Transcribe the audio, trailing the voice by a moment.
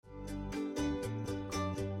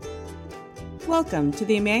Welcome to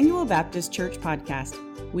the Emmanuel Baptist Church podcast.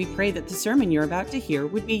 We pray that the sermon you're about to hear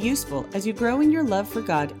would be useful as you grow in your love for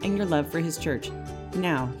God and your love for His church.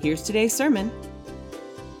 Now, here's today's sermon.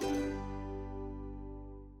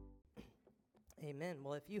 Amen.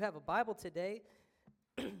 Well, if you have a Bible today,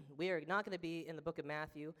 we are not going to be in the book of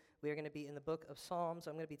Matthew. We are going to be in the book of Psalms.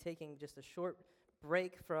 I'm going to be taking just a short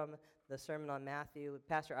break from the sermon on Matthew.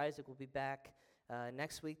 Pastor Isaac will be back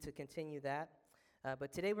next week to continue that.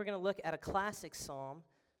 But today we're going to look at a classic psalm,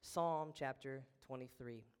 Psalm chapter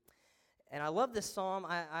 23. And I love this psalm.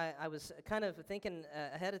 I was kind of thinking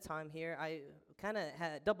ahead of time here. I kind of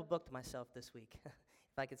had double booked myself this week, if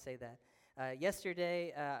I could say that.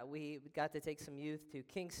 Yesterday, we got to take some youth to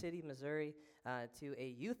King City, Missouri, to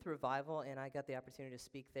a youth revival, and I got the opportunity to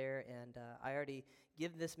speak there. And I already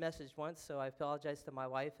give this message once, so I apologize to my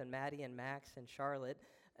wife and Maddie and Max and Charlotte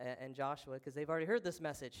and Joshua, because they've already heard this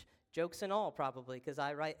message. Jokes and all, probably, because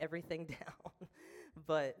I write everything down.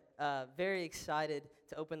 But very excited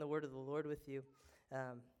to open the Word of the Lord with you.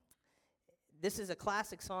 This is a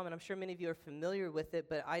classic psalm, and I'm sure many of you are familiar with it,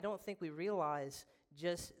 but I don't think we realize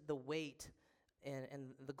just the weight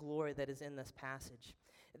and the glory that is in this passage.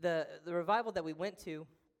 The revival that we went to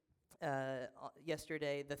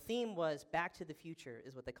yesterday, the theme was Back to the Future,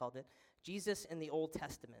 is what they called it. Jesus in the Old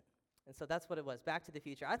Testament. And so that's what it was, Back to the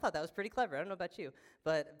Future. I thought that was pretty clever. I don't know about you.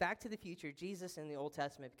 But Back to the Future, Jesus in the Old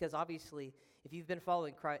Testament. Because obviously, if you've been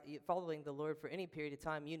following the Lord for any period of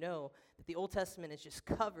time, you know that the Old Testament is just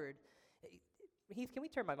covered. Heath, can we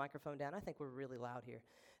turn my microphone down? I think we're really loud here.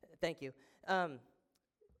 Thank you.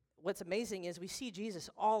 What's amazing is we see Jesus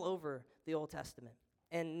all over the Old Testament.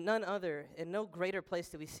 And no greater place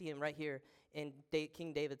do we see him right here in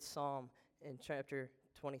King David's Psalm in chapter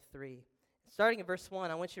 23. Starting in verse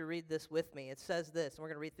 1, I want you to read this with me. It says this, and we're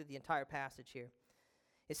going to read through the entire passage here.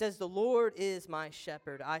 It says, "The Lord is my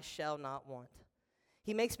shepherd, I shall not want.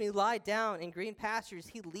 He makes me lie down in green pastures.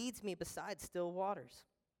 He leads me beside still waters.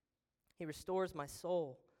 He restores my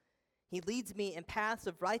soul. He leads me in paths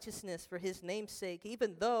of righteousness for his name's sake.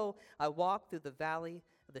 Even though I walk through the valley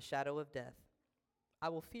of the shadow of death, I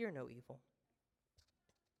will fear no evil,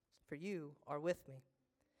 for you are with me.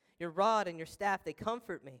 Your rod and your staff, they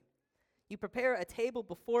comfort me. You prepare a table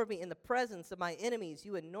before me in the presence of my enemies.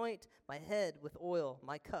 You anoint my head with oil.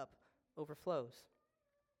 My cup overflows.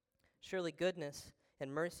 Surely goodness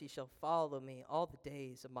and mercy shall follow me all the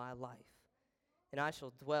days of my life, and I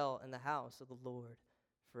shall dwell in the house of the Lord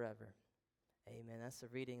forever." Amen. That's the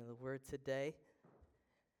reading of the word today.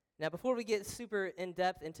 Now, before we get super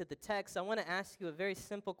in-depth into the text, I want to ask you a very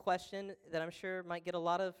simple question that I'm sure might get a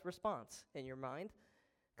lot of response in your mind,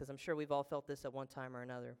 because I'm sure we've all felt this at one time or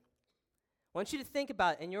another. I want you to think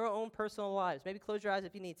about in your own personal lives. Maybe close your eyes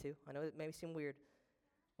if you need to. I know it may seem weird.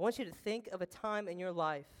 I want you to think of a time in your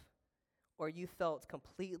life where you felt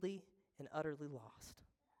completely and utterly lost.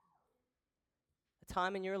 A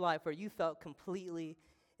time in your life where you felt completely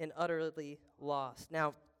and utterly lost.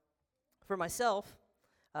 Now, for myself,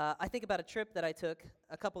 I think about a trip that I took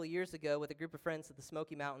a couple of years ago with a group of friends to the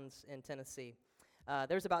Smoky Mountains in Tennessee.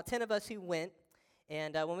 There was about 10 of us who went.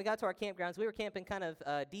 And when we got to our campgrounds, we were camping kind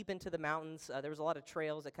of deep into the mountains. There was a lot of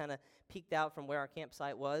trails that kind of peeked out from where our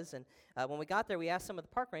campsite was. And when we got there, we asked some of the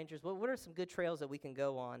park rangers, what are some good trails that we can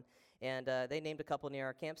go on? And they named a couple near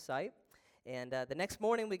our campsite. And the next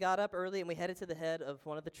morning, we got up early, and we headed to the head of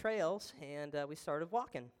one of the trails, and we started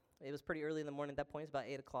walking. It was pretty early in the morning at that point. It was about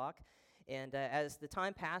 8 o'clock. And as the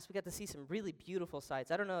time passed, we got to see some really beautiful sights.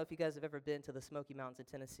 I don't know if you guys have ever been to the Smoky Mountains in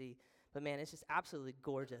Tennessee, but, man, it's just absolutely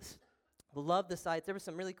gorgeous. Love the sights. There were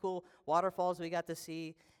some really cool waterfalls we got to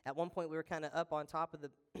see. At one point, we were kind of up on top of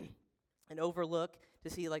an overlook to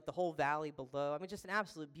see like the whole valley below. I mean, just an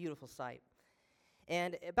absolute beautiful sight.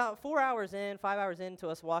 And about 5 hours into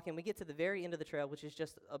us walking, we get to the very end of the trail, which is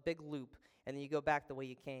just a big loop, and then you go back the way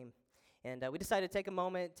you came. And we decided to take a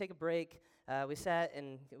moment, take a break. We sat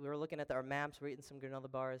and we were looking at our maps. We were eating some granola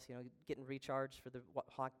bars, getting recharged for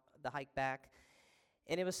the hike back.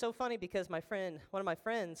 And it was so funny because one of my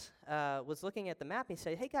friends was looking at the map, and he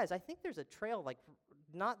said, "Hey guys, I think there's a trail like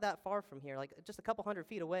not that far from here, like just a couple hundred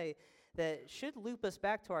feet away, that should loop us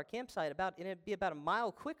back to our campsite and it'd be about a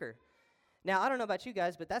mile quicker." Now, I don't know about you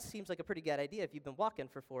guys, but that seems like a pretty good idea if you've been walking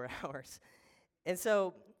for 4 hours. And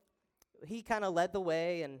so he kind of led the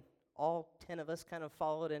way, and all 10 of us kind of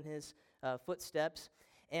followed in his footsteps.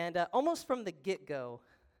 And almost from the get-go,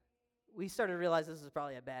 we started to realize this was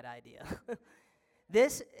probably a bad idea.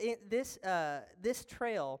 This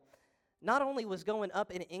trail not only was going up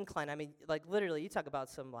an incline, I mean, like literally, you talk about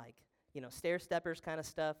some like, stair steppers kind of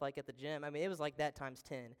stuff like at the gym. I mean, it was like that times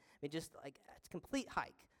 10. I mean, just like it's a complete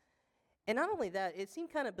hike. And not only that, it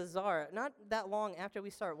seemed kind of bizarre. Not that long after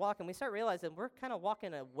we start walking, we start realizing we're kind of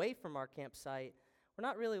walking away from our campsite. We're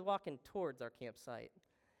not really walking towards our campsite.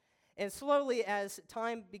 And slowly, as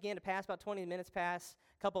time began to pass, about 20 minutes passed,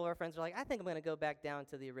 a couple of our friends were like, I think I'm going to go back down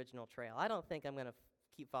to the original trail. I don't think I'm going to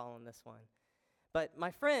keep following this one. But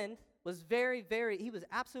my friend was he was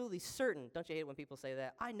absolutely certain. Don't you hate it when people say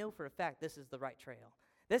that? I know for a fact this is the right trail.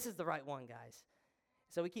 This is the right one, guys.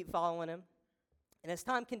 So we keep following him. And as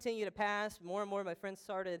time continued to pass, more and more of my friends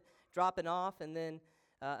started dropping off, and then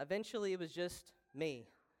eventually it was just me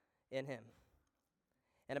and him.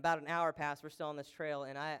 And about an hour passed, we're still on this trail,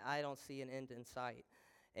 and I don't see an end in sight.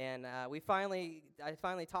 And I finally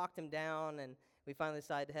talked him down, and we finally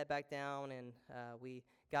decided to head back down, and we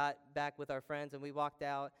got back with our friends, and we walked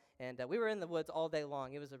out, and we were in the woods all day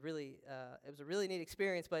long. It was a really neat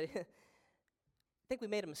experience, but I think we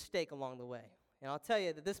made a mistake along the way. And I'll tell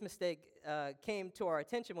you that this mistake came to our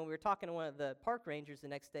attention when we were talking to one of the park rangers the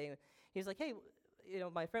next day. He was like, hey,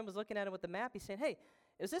 my friend was looking at him with the map. He's saying, hey,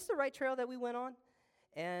 is this the right trail that we went on?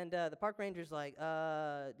 And the park ranger's like,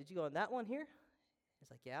 did you go on that one here? He's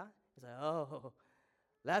like, yeah. He's like, oh,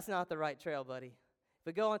 that's not the right trail, buddy. If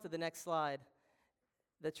we go on to the next slide,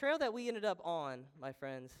 the trail that we ended up on, my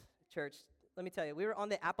friends, church, let me tell you, we were on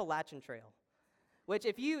the Appalachian Trail, which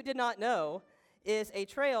if you did not know, is a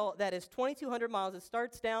trail that is 2,200 miles. It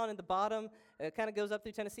starts down in the bottom. It kind of goes up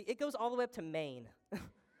through Tennessee. It goes all the way up to Maine.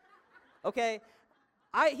 Okay?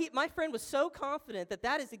 My friend was so confident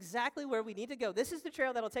that is exactly where we need to go. This is the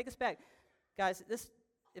trail that will take us back. Guys,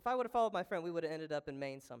 if I would have followed my friend, we would have ended up in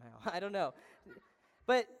Maine somehow. I don't know.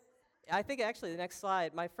 But I think actually the next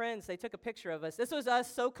slide, my friends, they took a picture of us. This was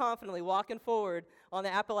us so confidently walking forward on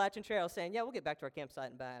the Appalachian Trail saying, yeah, we'll get back to our campsite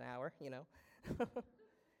in about an hour,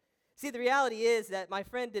 See, the reality is that my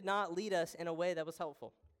friend did not lead us in a way that was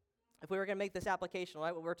helpful. If we were going to make this application,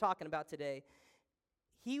 right, what we're talking about today,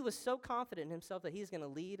 he was so confident in himself that he's going to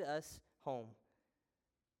lead us home.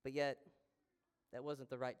 But yet, that wasn't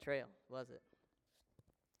the right trail, was it?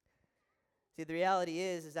 See, the reality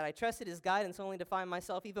is that I trusted his guidance only to find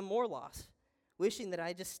myself even more lost, wishing that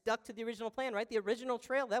I just stuck to the original plan, right? The original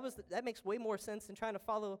trail, that makes way more sense than trying to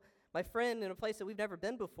follow my friend in a place that we've never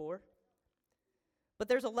been before. But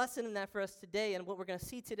there's a lesson in that for us today, and what we're going to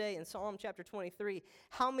see today in Psalm chapter 23.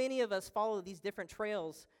 How many of us follow these different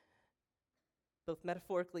trails, both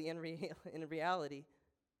metaphorically and in reality,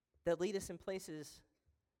 that lead us in places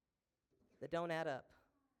that don't add up,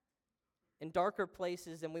 in darker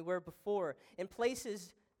places than we were before, in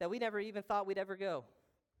places that we never even thought we'd ever go?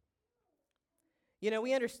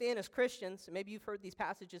 We understand as Christians, maybe you've heard these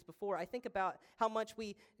passages before, I think about how much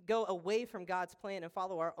we go away from God's plan and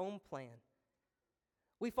follow our own plan.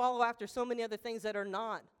 We follow after so many other things that are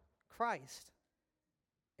not Christ,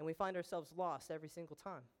 and we find ourselves lost every single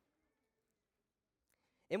time.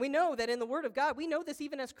 And we know that in the Word of God, we know this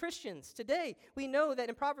even as Christians today. We know that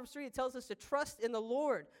in Proverbs 3, it tells us to trust in the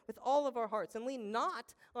Lord with all of our hearts and lean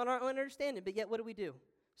not on our own understanding. But yet, what do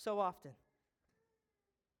so often?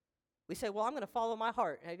 We say, well, I'm going to follow my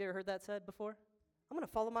heart. Have you ever heard that said before? I'm going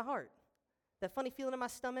to follow my heart. That funny feeling in my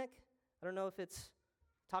stomach, I don't know if it's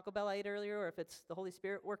Taco Bell I ate earlier or if it's the Holy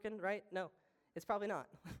Spirit working, right? No, it's probably not.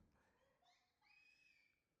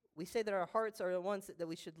 We say that our hearts are the ones that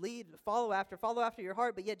we should lead, follow after your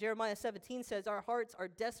heart, but yet Jeremiah 17 says our hearts are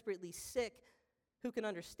desperately sick. Who can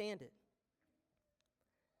understand it?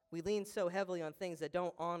 We lean so heavily on things that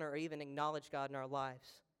don't honor or even acknowledge God in our lives.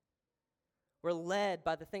 We're led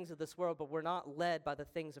by the things of this world, but we're not led by the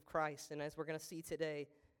things of Christ. And as we're going to see today,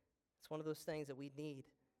 it's one of those things that we need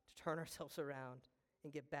to turn ourselves around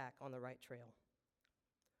and get back on the right trail.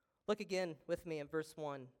 Look again with me in verse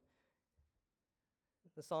 1.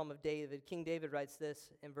 The Psalm of David. King David writes this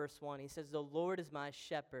in verse 1. He says, "The Lord is my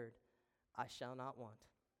shepherd, I shall not want."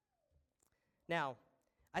 Now,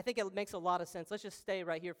 I think it makes a lot of sense. Let's just stay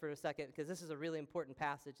right here for a second because this is a really important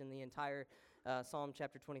passage in the entire Psalm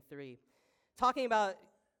chapter 23. Talking about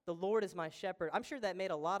the Lord is my shepherd, I'm sure that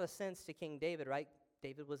made a lot of sense to King David, right?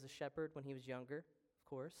 David was a shepherd when he was younger, of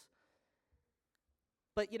course.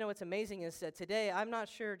 But what's amazing is that today, I'm not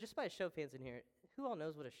sure, just by a show of hands in here, who all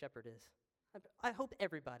knows what a shepherd is? I hope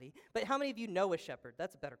everybody. But how many of you know a shepherd?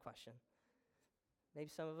 That's a better question. Maybe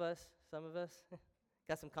some of us.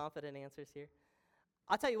 Got some confident answers here.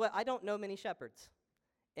 I'll tell you what, I don't know many shepherds.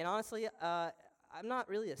 And honestly, I'm not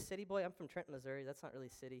really a city boy. I'm from Trenton, Missouri. That's not really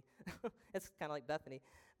city. It's kind of like Bethany.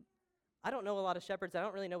 I don't know a lot of shepherds. I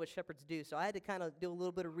don't really know what shepherds do. So I had to kind of do a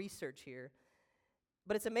little bit of research here.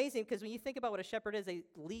 But it's amazing because when you think about what a shepherd is, they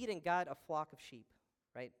lead and guide a flock of sheep,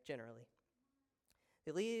 right, generally.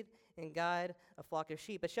 They lead and guide a flock of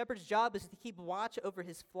sheep. A shepherd's job is to keep watch over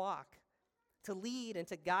his flock, to lead and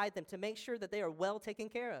to guide them, to make sure that they are well taken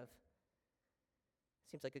care of.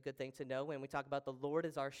 Seems like a good thing to know when we talk about the Lord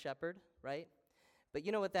as our shepherd, right? But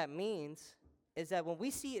you know what that means is that when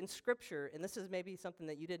we see in Scripture, and this is maybe something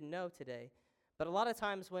that you didn't know today, but a lot of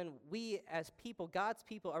times when we as people, God's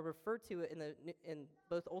people, are referred to in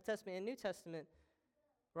both Old Testament and New Testament,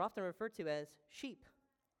 we're often referred to as sheep.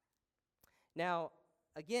 Now,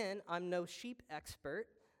 again, I'm no sheep expert,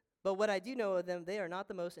 but what I do know of them, they are not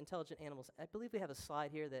the most intelligent animals. I believe we have a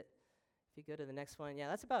slide here that, if you go to the next one, yeah,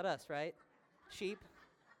 that's about us, right? Sheep.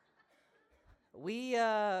 We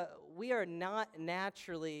are not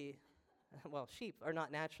naturally, well, sheep are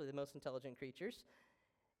not naturally the most intelligent creatures.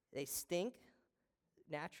 They stink.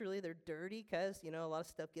 Naturally, they're dirty because, a lot of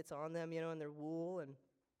stuff gets on them, in their wool, and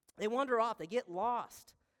they wander off. They get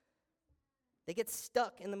lost. They get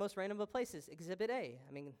stuck in the most random of places. Exhibit A.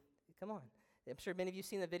 I mean, come on. I'm sure many of you have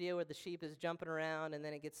seen the video where the sheep is jumping around, and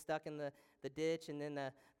then it gets stuck in the ditch, and then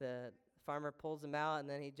the farmer pulls him out, and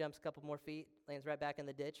then he jumps a couple more feet, lands right back in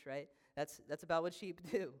the ditch, right? That's about what sheep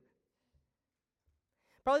do.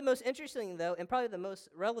 Probably the most interesting, though, and probably the most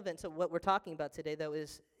relevant to what we're talking about today, though,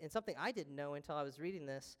 is, and something I didn't know until I was reading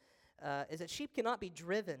this, is that sheep cannot be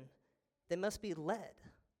driven. They must be led.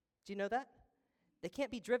 Do you know that? They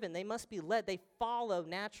can't be driven. They must be led. They follow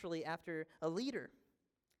naturally after a leader.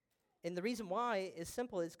 And the reason why is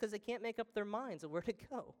simple. It's because they can't make up their minds of where to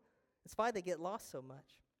go. That's why they get lost so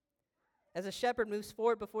much. As a shepherd moves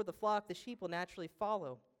forward before the flock, the sheep will naturally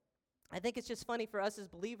follow. I think it's just funny for us as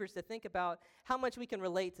believers to think about how much we can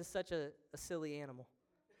relate to such a silly animal.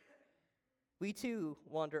 We too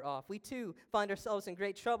wander off. We too find ourselves in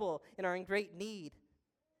great trouble and are in great need.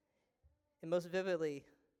 And most vividly,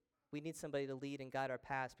 we need somebody to lead and guide our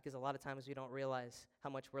paths, because a lot of times we don't realize how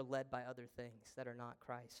much we're led by other things that are not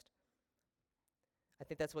Christ. I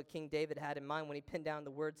think that's what King David had in mind when he penned down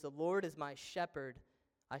the words, "The Lord is my shepherd,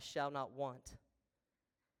 I shall not want."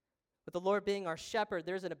 With the Lord being our shepherd,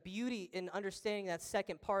 there's a beauty in understanding that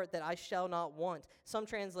second part, that I shall not want. Some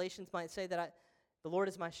translations might say that the Lord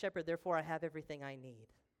is my shepherd, therefore I have everything I need.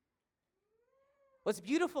 What's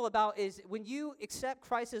beautiful about is when you accept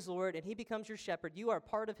Christ as Lord and he becomes your shepherd, you are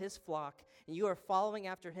part of his flock and you are following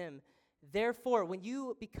after him. Therefore, when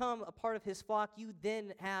you become a part of his flock, you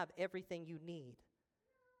then have everything you need.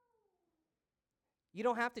 You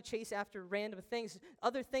don't have to chase after random things.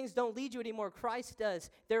 Other things don't lead you anymore. Christ does.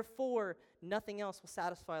 Therefore, nothing else will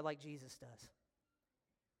satisfy like Jesus does.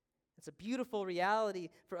 It's a beautiful reality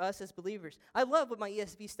for us as believers. I love what my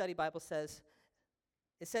ESV study Bible says.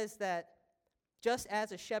 It says that just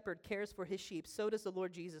as a shepherd cares for his sheep, so does the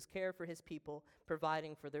Lord Jesus care for his people,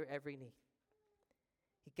 providing for their every need.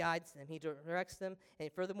 He guides them, he directs them, and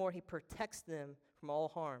furthermore, he protects them from all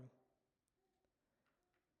harm.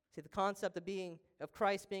 See, the concept of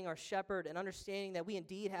Christ being our shepherd and understanding that we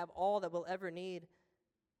indeed have all that we'll ever need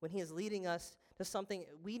when he is leading us to something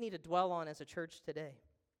we need to dwell on as a church today.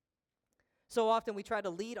 So often we try to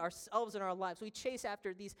lead ourselves in our lives. We chase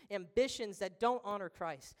after these ambitions that don't honor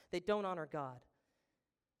Christ. They don't honor God.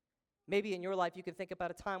 Maybe in your life you can think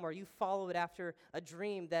about a time where you followed after a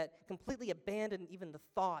dream that completely abandoned even the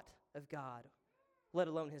thought of God, let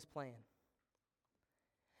alone his plan.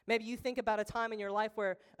 Maybe you think about a time in your life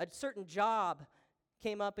where a certain job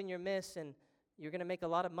came up in your midst and you're going to make a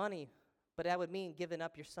lot of money, but that would mean giving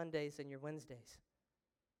up your Sundays and your Wednesdays.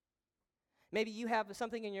 Maybe you have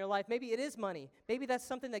something in your life, maybe it is money. Maybe that's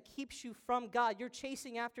something that keeps you from God. You're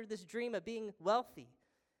chasing after this dream of being wealthy,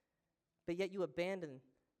 but yet you abandon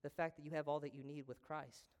the fact that you have all that you need with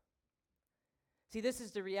Christ. See, this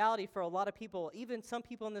is the reality for a lot of people. Even some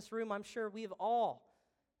people in this room, I'm sure we've all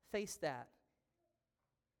faced that.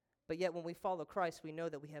 But yet when we follow Christ, we know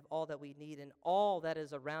that we have all that we need, and all that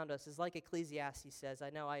is around us is like Ecclesiastes says.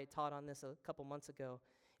 I know I taught on this a couple months ago.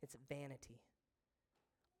 It's vanity.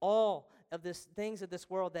 All of these things of this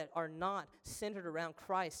world that are not centered around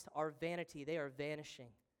Christ are vanity. They are vanishing.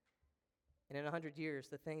 And in 100 years,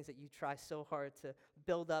 the things that you try so hard to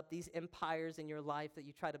build up, these empires in your life that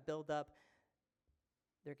you try to build up,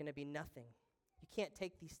 they're going to be nothing. You can't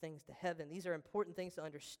take these things to heaven. These are important things to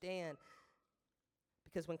understand.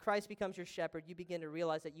 Because when Christ becomes your shepherd, you begin to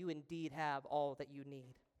realize that you indeed have all that you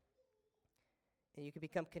need. And you can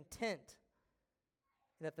become content,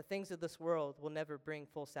 and that the things of this world will never bring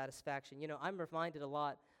full satisfaction. You know, I'm reminded a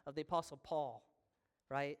lot of the Apostle Paul,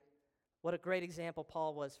 right? What a great example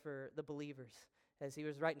Paul was for the believers. As he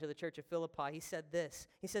was writing to the church of Philippi, he said this.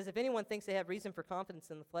 He says, if anyone thinks they have reason for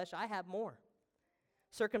confidence in the flesh, I have more.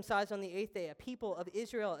 Circumcised on the 8th day, a people of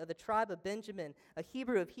Israel, of the tribe of Benjamin, a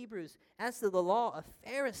Hebrew of Hebrews, as to the law, a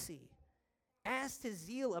Pharisee, As to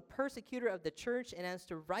zeal, a persecutor of the church, and as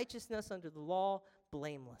to righteousness under the law,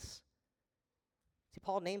 blameless. See,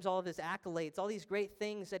 Paul names all of his accolades, all these great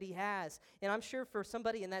things that he has. And I'm sure for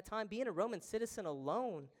somebody in that time, being a Roman citizen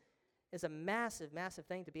alone is a massive, massive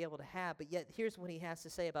thing to be able to have. But yet, here's what he has to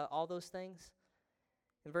say about all those things.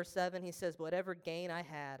 In verse 7, he says, whatever gain I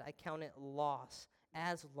had, I count it loss,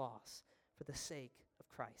 as loss, for the sake of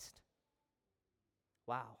Christ.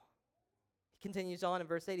 Wow. He continues on in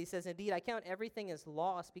verse 8, he says, indeed, I count everything as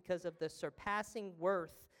loss because of the surpassing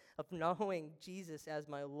worth of knowing Jesus as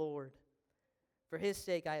my Lord. For his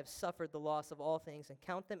sake, I have suffered the loss of all things and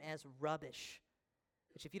count them as rubbish,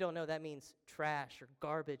 which if you don't know, that means trash or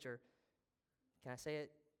garbage or, can I say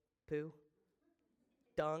it, poo?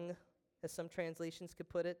 Dung, as some translations could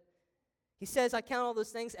put it. He says, I count all those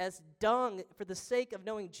things as dung for the sake of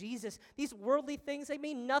knowing Jesus. These worldly things, they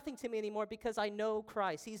mean nothing to me anymore because I know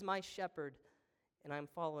Christ. He's my shepherd, and I'm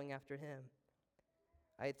following after him.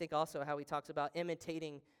 I think also how he talks about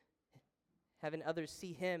imitating, having others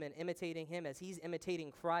see him and imitating him as he's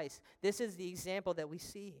imitating Christ. This is the example that we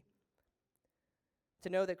see. To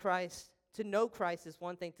know Christ is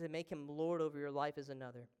one thing, to make him Lord over your life is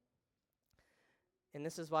another. And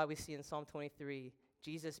this is why we see in Psalm 23,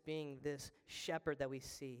 Jesus being this shepherd that we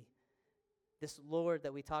see, this Lord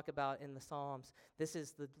that we talk about in the Psalms. This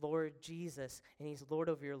is the Lord Jesus, and he's Lord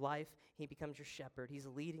over your life. He becomes your shepherd. He's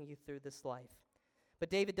leading you through this life. But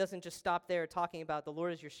David doesn't just stop there talking about the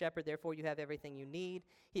Lord is your shepherd, therefore you have everything you need.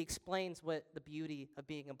 He explains what the beauty of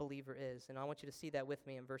being a believer is, and I want you to see that with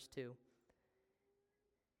me in verse 2.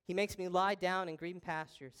 He makes me lie down in green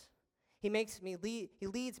pastures. He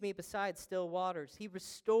leads me beside still waters. He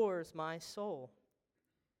restores my soul.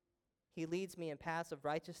 He leads me in paths of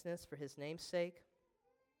righteousness for his name's sake.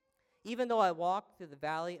 Even though I walk through the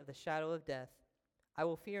valley of the shadow of death, I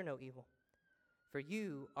will fear no evil. For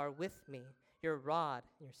you are with me, your rod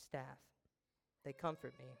and your staff. They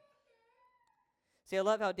comfort me. See, I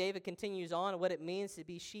love how David continues on what it means to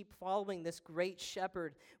be sheep following this great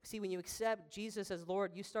shepherd. See, when you accept Jesus as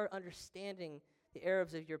Lord, you start understanding the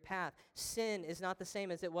errors of your path. Sin is not the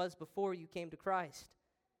same as it was before you came to Christ.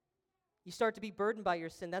 You start to be burdened by your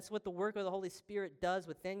sin. That's what the work of the Holy Spirit does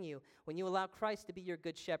within you. When you allow Christ to be your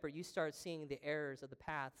good shepherd, you start seeing the errors of the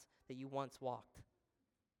paths that you once walked.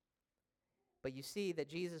 But you see that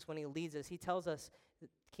Jesus, when he leads us, he tells us,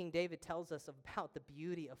 King David tells us about the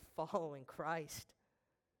beauty of following Christ.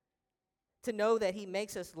 To know that he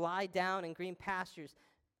makes us lie down in green pastures.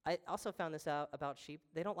 I also found this out about sheep.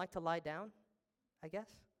 They don't like to lie down, I guess.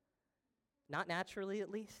 Not naturally,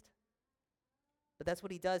 at least. But that's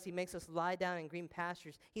what he does. He makes us lie down in green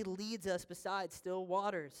pastures. He leads us beside still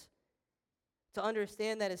waters. To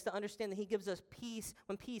understand that is to understand that he gives us peace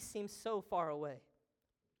when peace seems so far away.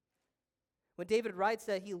 When David writes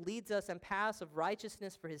that he leads us in paths of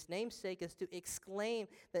righteousness for his name's sake, is to exclaim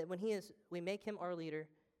that when we make him our leader,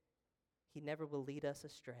 he never will lead us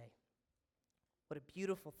astray. What a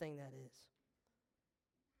beautiful thing that is.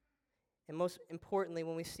 And most importantly,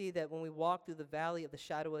 when we see that when we walk through the valley of the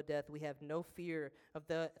shadow of death, we have no fear of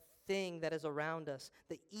the thing that is around us,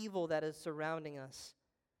 the evil that is surrounding us,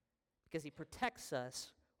 because he protects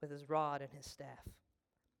us with his rod and his staff.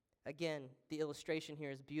 Again, the illustration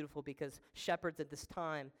here is beautiful because shepherds at this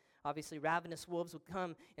time, obviously ravenous wolves would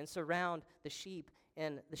come and surround the sheep,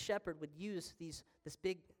 and the shepherd would use this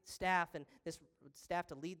big staff and this staff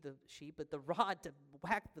to lead the sheep, but the rod to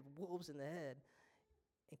whack the wolves in the head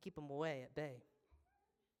and keep them away at bay.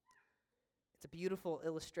 It's a beautiful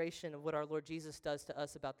illustration of what our Lord Jesus does to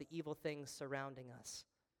us about the evil things surrounding us.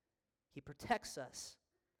 He protects us.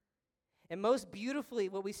 And most beautifully,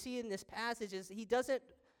 what we see in this passage is he doesn't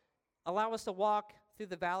allow us to walk through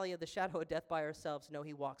the valley of the shadow of death by ourselves. No,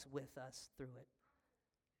 he walks with us through it.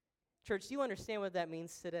 Church, do you understand what that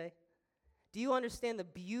means today? Do you understand the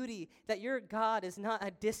beauty that your God is not a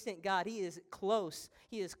distant God? He is close.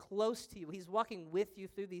 He is close to you. He's walking with you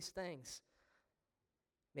through these things.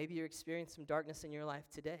 Maybe you're experiencing some darkness in your life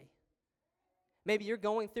today. Maybe you're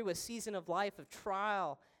going through a season of life of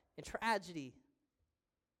trial and tragedy.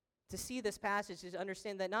 To see this passage is to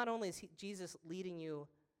understand that not only is Jesus leading you,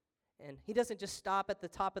 and he doesn't just stop at the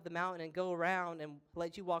top of the mountain and go around and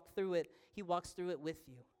let you walk through it. He walks through it with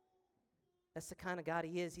you. That's the kind of God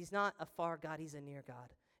he is. He's not a far God. He's a near God.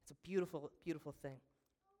 It's a beautiful, beautiful thing.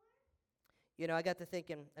 You know, I got to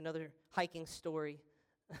thinking another hiking story.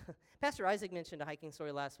 Pastor Isaac mentioned a hiking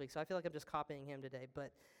story last week, so I feel like I'm just copying him today.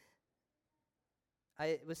 But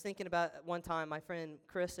I was thinking about one time, my friend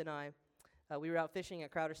Chris and I, we were out fishing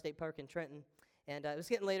at Crowder State Park in Trenton. And it was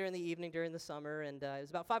getting later in the evening during the summer, and it was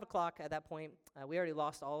about 5 o'clock at that point. We already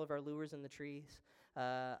lost all of our lures in the trees.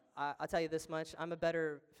 I'll tell you this much. I'm a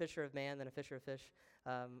better fisher of man than a fisher of fish.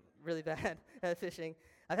 Really bad at fishing.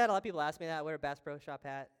 I've had a lot of people ask me that. I wear a Bass Pro Shop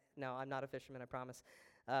hat. No, I'm not a fisherman, I promise.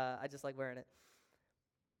 I just like wearing it.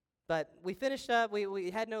 But we finished up.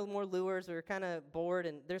 We had no more lures. We were kind of bored,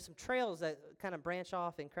 and there's some trails that kind of branch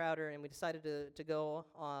off in Crowder, and we decided to go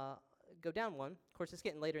down one. Of course, it's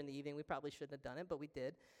getting later in the evening. We probably shouldn't have done it, but we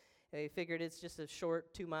did. And we figured it's just a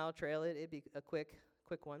short 2-mile trail. It'd be a quick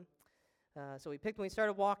one. So we picked when we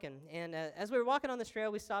started walking. And as we were walking on this trail,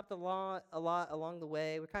 we stopped a lot along the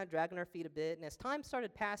way. We're kind of dragging our feet a bit. And as time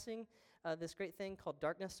started passing, this great thing called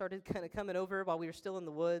darkness started kind of coming over while we were still in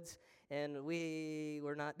the woods, and we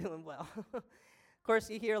were not doing well. Of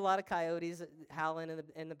course, you hear a lot of coyotes howling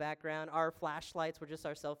in the background. Our flashlights were just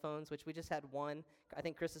our cell phones, which we just had one. I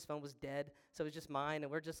think Chris's phone was dead, so it was just mine,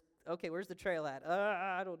 and we're just, okay, where's the trail at?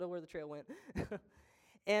 I don't know where the trail went.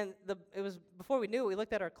 And it was before we knew it, we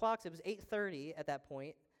looked at our clocks. It was 8:30 at that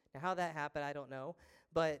point. Now, how that happened, I don't know.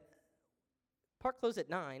 But park closed at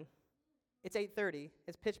 9. It's 8:30.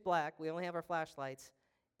 It's pitch black. We only have our flashlights.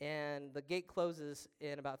 And the gate closes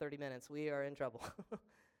in about 30 minutes. We are in trouble.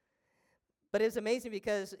 But it was amazing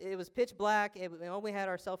because it was pitch black. We only had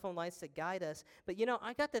our cell phone lights to guide us. But,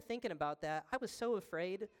 I got to thinking about that. I was so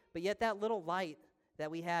afraid, but yet that little light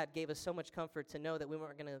that we had gave us so much comfort to know that we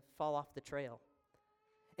weren't going to fall off the trail.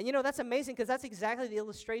 And, that's amazing because that's exactly the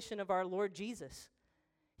illustration of our Lord Jesus.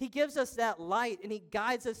 He gives us that light, and he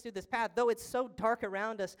guides us through this path. Though it's so dark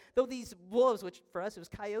around us, though these wolves, which for us it was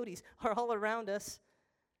coyotes, are all around us,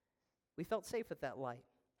 we felt safe with that light.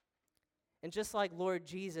 And just like Lord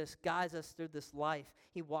Jesus guides us through this life,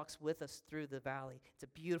 he walks with us through the valley. It's a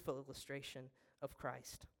beautiful illustration of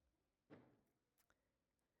Christ.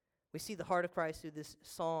 We see the heart of Christ through this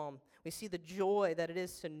psalm. We see the joy that it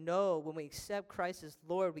is to know when we accept Christ as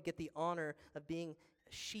Lord, we get the honor of being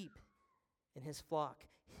sheep in his flock.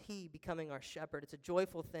 He becoming our shepherd. It's a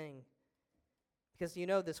joyful thing. Because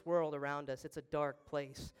this world around us, it's a dark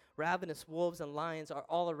place. Ravenous wolves and lions are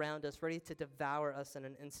all around us, ready to devour us in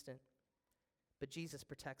an instant. But Jesus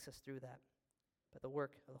protects us through that by the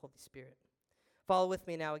work of the Holy Spirit. Follow with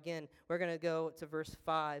me now again. We're going to go to verse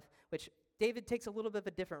 5, which David takes a little bit of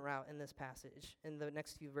a different route in this passage, in the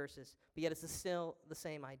next few verses. But yet it's still the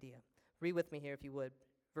same idea. Read with me here if you would,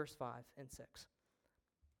 verse 5 and 6.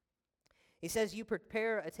 He says, "You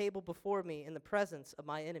prepare a table before me in the presence of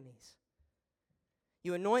my enemies.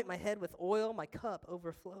 You anoint my head with oil, my cup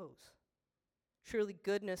overflows. Surely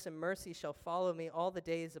goodness and mercy shall follow me all the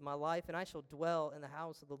days of my life, and I shall dwell in the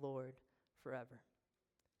house of the Lord forever."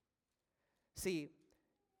 See,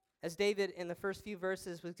 as David in the first few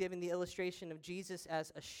verses was giving the illustration of Jesus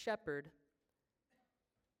as a shepherd,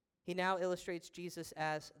 he now illustrates Jesus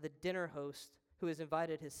as the dinner host who has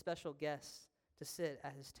invited his special guests to sit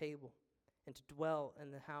at his table and to dwell in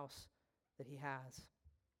the house that he has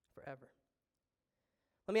forever.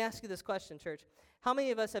 Let me ask you this question, church. How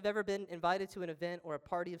many of us have ever been invited to an event or a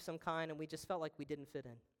party of some kind and we just felt like we didn't fit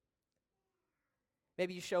in?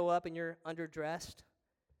 Maybe you show up and you're underdressed,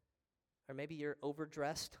 or maybe you're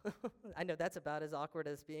overdressed. I know that's about as awkward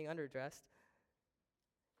as being underdressed.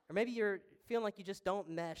 Or maybe you're feeling like you just don't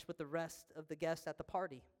mesh with the rest of the guests at the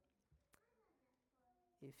party.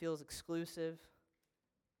 It feels exclusive.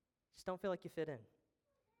 Just don't feel like you fit in.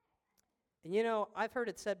 And I've heard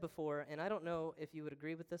it said before, and I don't know if you would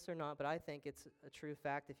agree with this or not, but I think it's a true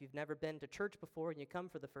fact. If you've never been to church before and you come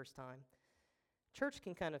for the first time, church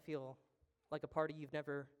can kind of feel like a party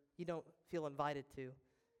you don't feel invited to.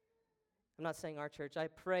 I'm not saying our church. I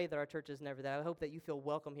pray that our church is never that. I hope that you feel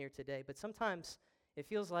welcome here today. But sometimes it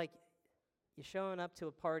feels like you're showing up to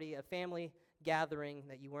a party, a family gathering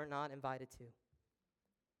that you were not invited to.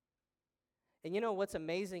 And what's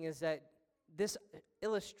amazing is that this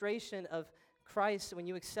illustration of Christ, when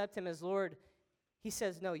you accept him as Lord, he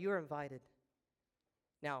says, no, you're invited.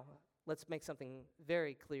 Now, let's make something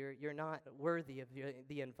very clear. You're not worthy of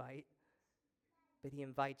the invite, but he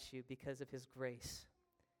invites you because of his grace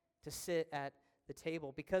to sit at the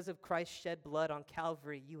table. Because of Christ's shed blood on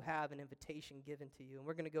Calvary, you have an invitation given to you. And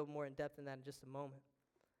we're going to go more in depth in that in just a moment.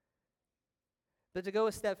 But to go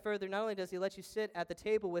a step further, not only does he let you sit at the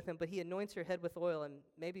table with him, but he anoints your head with oil. And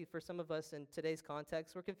maybe for some of us in today's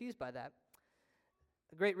context, we're confused by that.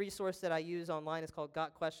 A great resource that I use online is called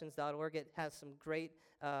gotquestions.org. It has some great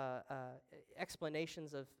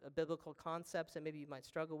explanations of biblical concepts that maybe you might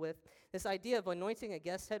struggle with. This idea of anointing a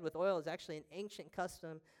guest's head with oil is actually an ancient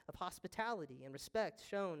custom of hospitality and respect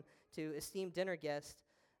shown to esteemed dinner guests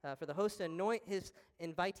for the host to anoint his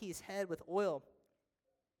invitee's head with oil.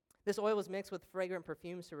 This oil was mixed with fragrant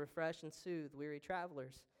perfumes to refresh and soothe weary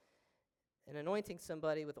travelers. And anointing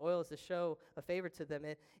somebody with oil is to show a favor to them.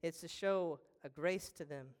 It's to show a grace to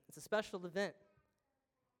them. It's a special event.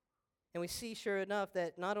 And we see, sure enough,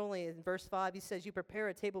 that not only in verse 5, he says, you prepare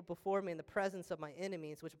a table before me in the presence of my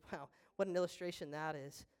enemies, which, wow, what an illustration that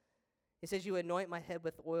is. He says, you anoint my head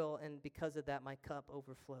with oil, and because of that, my cup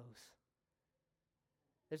overflows.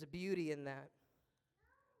 There's a beauty in that.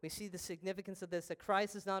 We see the significance of this, that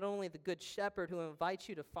Christ is not only the good shepherd who invites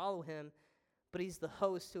you to follow him, but he's the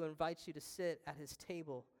host who invites you to sit at his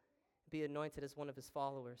table and be anointed as one of his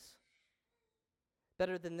followers.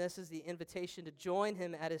 Better than this is the invitation to join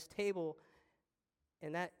him at his table,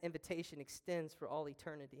 and that invitation extends for all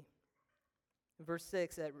eternity. In verse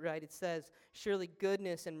 6, it says, surely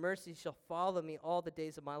goodness and mercy shall follow me all the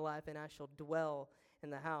days of my life, and I shall dwell in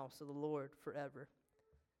the house of the Lord forever.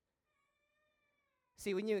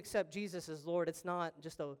 See, when you accept Jesus as Lord, it's not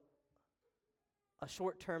just a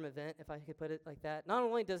short-term event, if I could put it like that. Not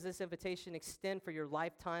only does this invitation extend for your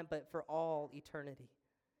lifetime, but for all eternity.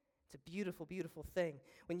 It's a beautiful, beautiful thing.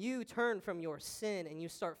 When you turn from your sin and you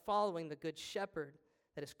start following the good shepherd,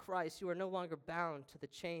 that is Christ, you are no longer bound to the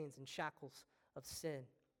chains and shackles of sin.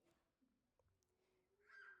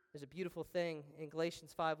 There's a beautiful thing in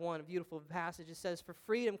Galatians 5:1, a beautiful passage. It says, for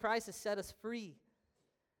freedom Christ has set us free.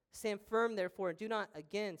 Stand firm, therefore, and do not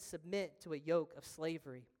again submit to a yoke of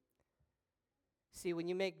slavery. See, when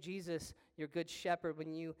you make Jesus your good shepherd,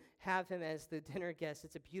 when you have him as the dinner guest,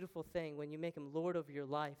 it's a beautiful thing. When you make him Lord over your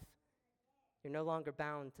life, you're no longer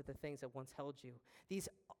bound to the things that once held you. These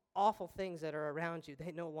awful things that are around you,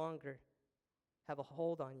 they no longer have a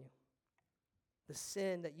hold on you. The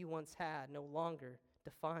sin that you once had no longer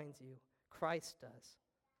defines you. Christ does.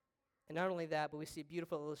 And not only that, but we see a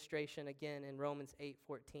beautiful illustration again in Romans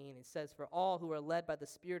 8:14. It says, for all who are led by the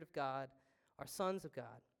Spirit of God are sons of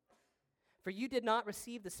God. For you did not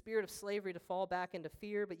receive the spirit of slavery to fall back into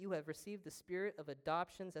fear, but you have received the spirit of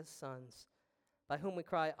adoptions as sons, by whom we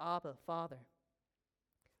cry, Abba, Father.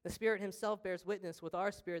 The Spirit himself bears witness with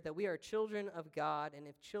our spirit that we are children of God, and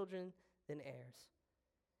if children, then heirs.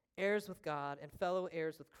 Heirs with God and fellow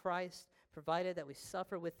heirs with Christ, provided that we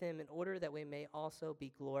suffer with him in order that we may also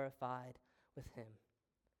be glorified with him.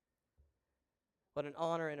 What an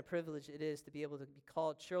honor and a privilege it is to be able to be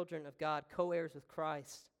called children of God, co-heirs with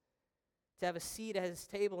Christ, to have a seat at his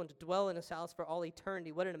table and to dwell in his house for all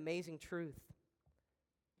eternity. What an amazing truth.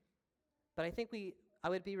 But I think I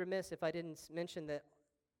would be remiss if I didn't mention that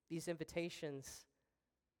these invitations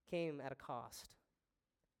came at a cost.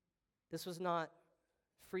 This was not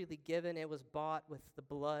freely given. It was bought with the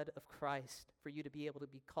blood of Christ for you to be able to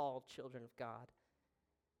be called children of God.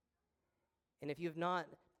 And if you have not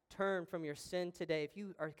turned from your sin today, if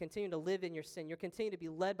you are continuing to live in your sin, you're continuing to be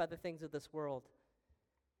led by the things of this world.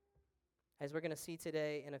 As we're going to see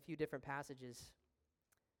today in a few different passages,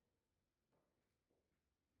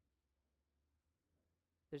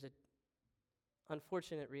 there's an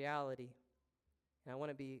unfortunate reality, and I want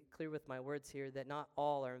to be clear with my words here, that not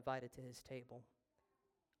all are invited to his table.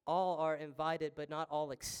 All are invited, but not all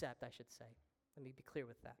accept, I should say. Let me be clear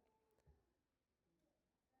with that.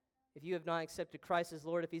 If you have not accepted Christ as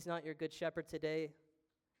Lord, if he's not your good shepherd today,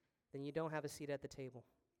 then you don't have a seat at the table.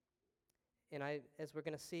 And as we're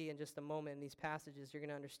going to see in just a moment in these passages, you're going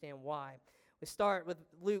to understand why. We start with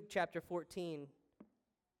Luke chapter 14.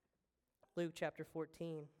 Luke chapter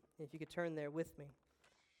 14, if you could turn there with me.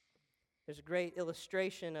 There's a great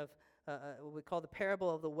illustration of what we call the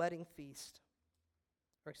parable of the wedding feast.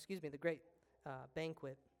 The great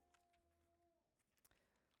banquet.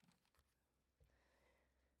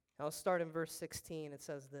 I'll start in verse 16. It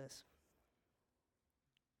says this.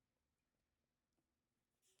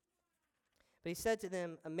 But he said to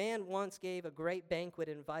them, a man once gave a great banquet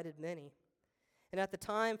and invited many. And at the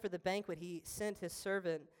time for the banquet, he sent his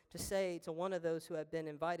servant to say to one of those who had been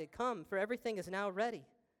invited, come, for everything is now ready.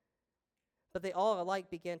 But they all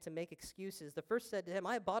alike began to make excuses. The first said to him,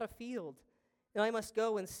 I have bought a field, and I must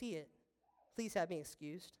go and see it. Please have me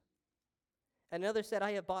excused. Another said,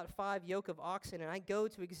 I have bought 5 yoke of oxen, and I go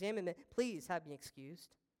to examine it. Please have me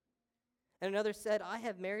excused. And another said, I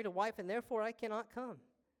have married a wife, and therefore I cannot come.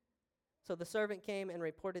 So the servant came and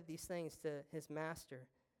reported these things to his master.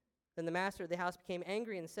 Then the master of the house became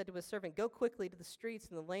angry and said to his servant, go quickly to the streets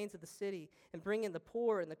and the lanes of the city, and bring in the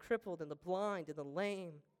poor and the crippled and the blind and the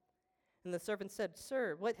lame. And the servant said,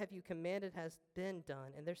 sir, what have you commanded has been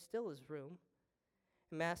done, and there still is room.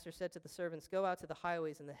 The master said to the servants, go out to the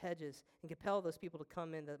highways and the hedges, and compel those people to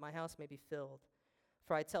come in, that my house may be filled.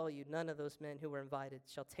 For I tell you, none of those men who were invited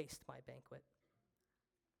shall taste my banquet.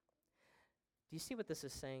 Do you see what this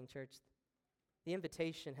is saying, church? The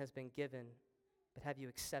invitation has been given, but have you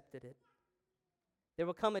accepted it? There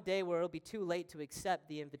will come a day where it will be too late to accept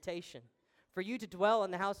the invitation. For you to dwell in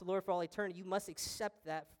the house of the Lord for all eternity, you must accept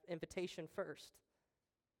that invitation first.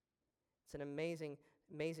 It's an amazing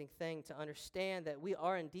thing to understand that we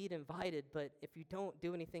are indeed invited, but if you don't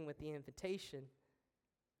do anything with the invitation,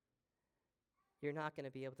 you're not going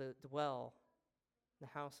to be able to dwell in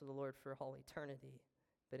the house of the Lord for all eternity,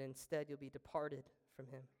 but instead you'll be departed from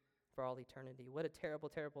him for all eternity. What a terrible,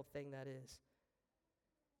 terrible thing that is.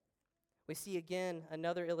 We see again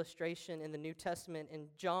another illustration in the New Testament in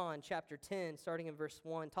John chapter 10, starting in verse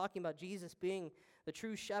 1, talking about Jesus being the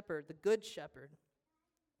true shepherd, the good shepherd.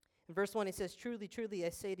 In verse 1, he says, "Truly, truly,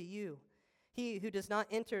 I say to you, he who does not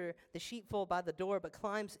enter the sheepfold by the door, but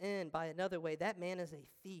climbs in by another way, that man is a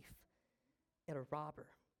thief and a robber.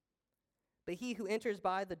 But he who enters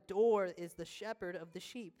by the door is the shepherd of the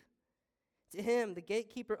sheep. To him the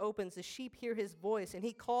gatekeeper opens, the sheep hear his voice, and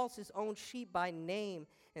he calls his own sheep by name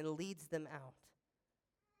and leads them out.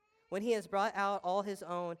 When he has brought out all his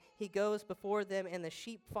own, he goes before them, and the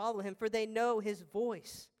sheep follow him, for they know his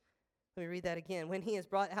voice." Let me read that again. "When he has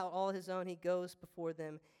brought out all his own, he goes before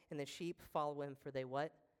them, and the sheep follow him, for they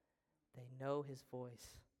what? They know his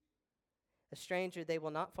voice. A stranger they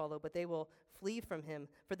will not follow, but they will flee from him,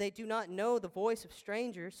 for they do not know the voice of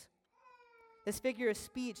strangers." This figure of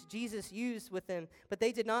speech Jesus used with them, but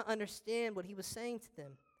they did not understand what he was saying to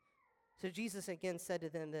them. So Jesus again said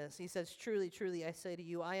to them this. He says, "Truly, truly, I say to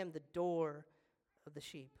you, I am the door of the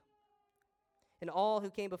sheep. And all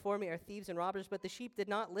who came before me are thieves and robbers, but the sheep did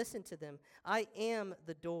not listen to them. I am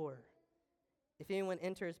the door. If anyone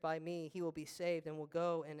enters by me, he will be saved and will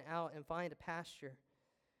go and out and find a pasture.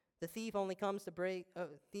 The thief only comes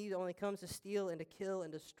to steal and to kill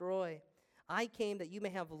and destroy. I came that you may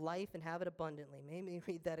have life and have it abundantly." Let me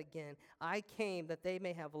read that again. I came that they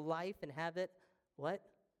may have life and have it, what?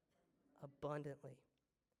 Abundantly.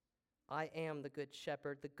 I am the good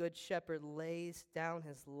shepherd. The good shepherd lays down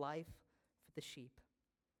his life for the sheep.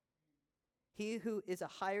 He who is a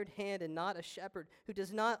hired hand and not a shepherd, who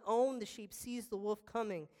does not own the sheep, sees the wolf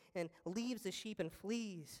coming and leaves the sheep and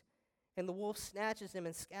flees, and the wolf snatches them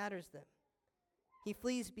and scatters them. He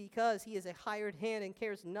flees because he is a hired hand and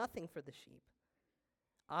cares nothing for the sheep.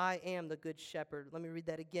 I am the good shepherd. Let me read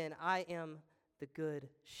that again. I am the good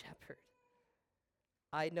shepherd.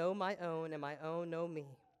 I know my own, and my own know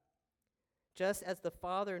me. Just as the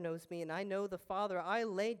Father knows me, and I know the Father, I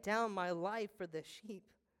lay down my life for the sheep.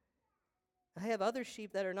 I have other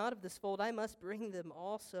sheep that are not of this fold. I must bring them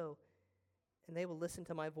also, and they will listen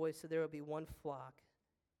to my voice, so there will be one flock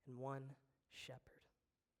and one shepherd.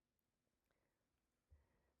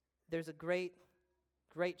 There's a great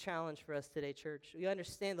challenge for us today, church. We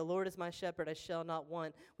understand the Lord is my shepherd, I shall not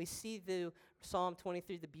want. We see through Psalm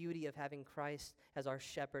 23 the beauty of having Christ as our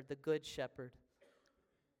shepherd, the good shepherd.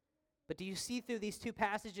 But do you see through these two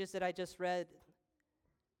passages that I just read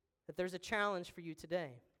that there's a challenge for you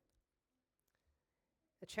today?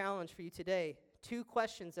 A challenge for you today. Two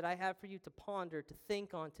questions that I have for you to ponder, to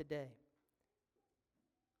think on today.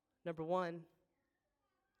 Number one,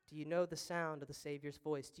 do you know the sound of the Savior's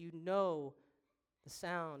voice? Do you know the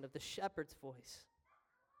sound of the shepherd's voice?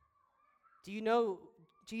 Do you know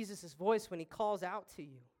Jesus' voice when he calls out to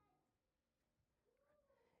you?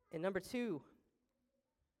 And number two,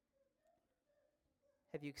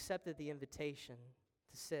 have you accepted the invitation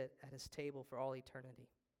to sit at his table for all eternity?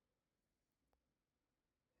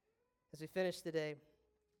 As we finish today, I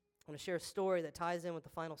want to share a story that ties in with the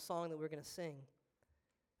final song that we're going to sing.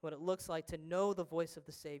 What it looks like to know the voice of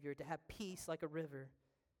the Savior, to have peace like a river.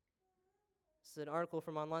 This is an article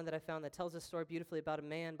from online that I found that tells a story beautifully about a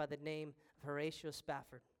man by the name of Horatio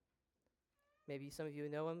Spafford. Maybe some of you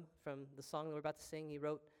know him from the song that we're about to sing. He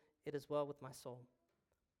wrote, "It Is Well With My Soul."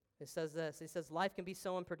 It says this. He says, "Life can be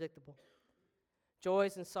so unpredictable.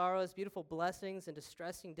 Joys and sorrows, beautiful blessings and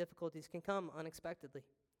distressing difficulties can come unexpectedly.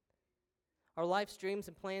 Our life's dreams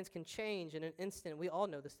and plans can change in an instant. We all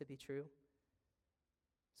know this to be true.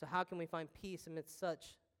 So how can we find peace amidst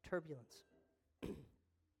such turbulence?"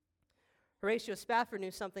 Horatio Spafford knew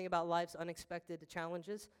something about life's unexpected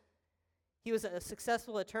challenges. He was a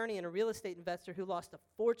successful attorney and a real estate investor who lost a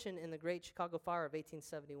fortune in the Great Chicago Fire of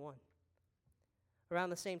 1871. Around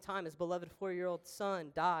the same time, his beloved 4-year-old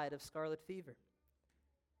son died of scarlet fever.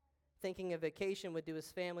 Thinking a vacation would do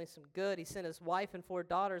his family some good, he sent his wife and 4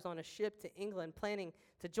 daughters on a ship to England, planning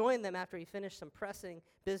to join them after he finished some pressing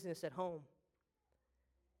business at home.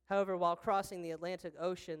 However, while crossing the Atlantic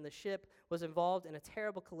Ocean, the ship was involved in a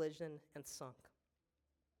terrible collision and sunk.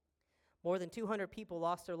 More than 200 people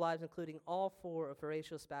lost their lives, including all 4 of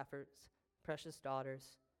Horatio Spafford's precious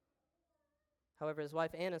daughters. However, his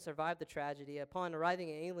wife Anna survived the tragedy. Upon arriving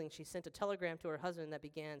in England, she sent a telegram to her husband that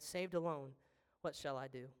began, "Saved alone, what shall I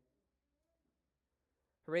do?"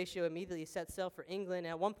 Horatio immediately set sail for England.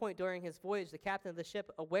 At one point during his voyage, the captain of the ship,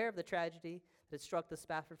 aware of the tragedy that had struck the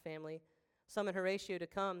Spafford family, summoned Horatio to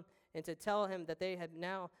come and to tell him that they had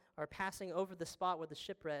now are passing over the spot where the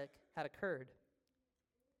shipwreck had occurred.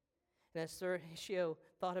 And as Horatio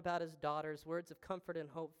thought about his daughters, words of comfort and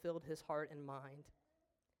hope filled his heart and mind.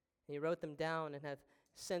 And he wrote them down and have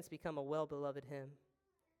since become a well-beloved hymn.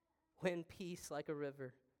 When peace like a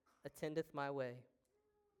river attendeth my way,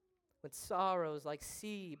 when sorrows like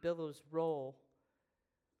sea billows roll,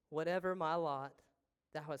 whatever my lot,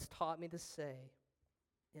 thou hast taught me to say,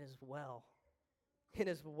 it is well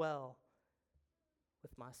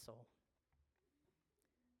with my soul.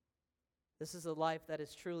 This is a life that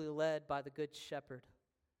is truly led by the Good Shepherd.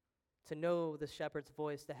 To know the shepherd's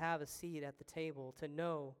voice, to have a seat at the table, to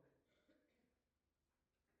know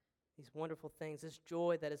these wonderful things, this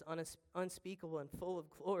joy that is unspeakable and full of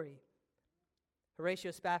glory.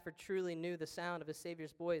 Horatio Spafford truly knew the sound of his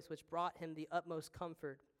Savior's voice, which brought him the utmost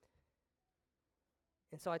comfort.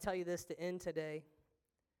 And so I tell you this to end today.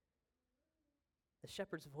 The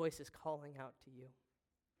shepherd's voice is calling out to you.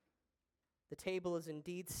 The table is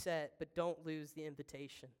indeed set, but don't lose the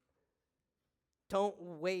invitation. Don't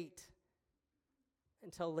wait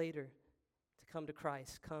until later to come to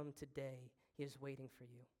Christ. Come today. He is waiting for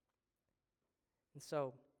you. And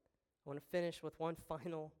so I want to finish with one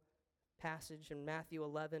final passage in Matthew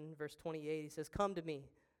 11, verse 28. He says, "Come to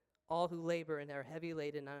me, all who labor and are heavy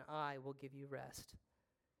laden, and I will give you rest.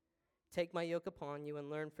 Take my yoke upon you and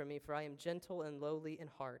learn from me, for I am gentle and lowly in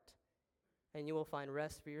heart, and you will find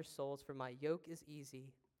rest for your souls, for my yoke is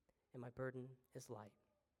easy and my burden is light."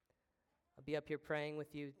 I'll be up here praying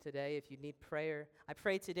with you today if you need prayer. I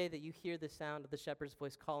pray today that you hear the sound of the shepherd's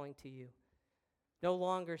voice calling to you. No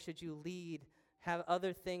longer should you have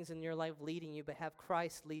other things in your life leading you, but have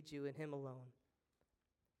Christ lead you in him alone.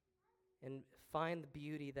 And find the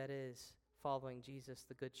beauty that is following Jesus,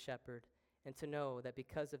 the Good Shepherd, and to know that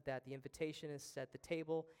because of that, the invitation is set, the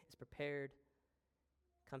table is prepared.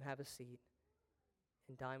 Come have a seat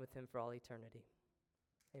and dine with him for all eternity.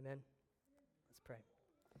 Amen. Let's pray.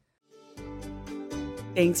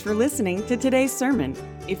 Thanks for listening to today's sermon.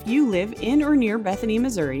 If you live in or near Bethany,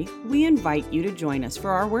 Missouri, we invite you to join us for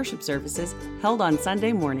our worship services held on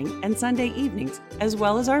Sunday morning and Sunday evenings, as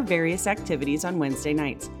well as our various activities on Wednesday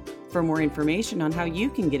nights. For more information on how you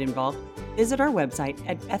can get involved, visit our website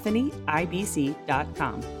at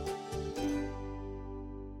bethanyibc.com.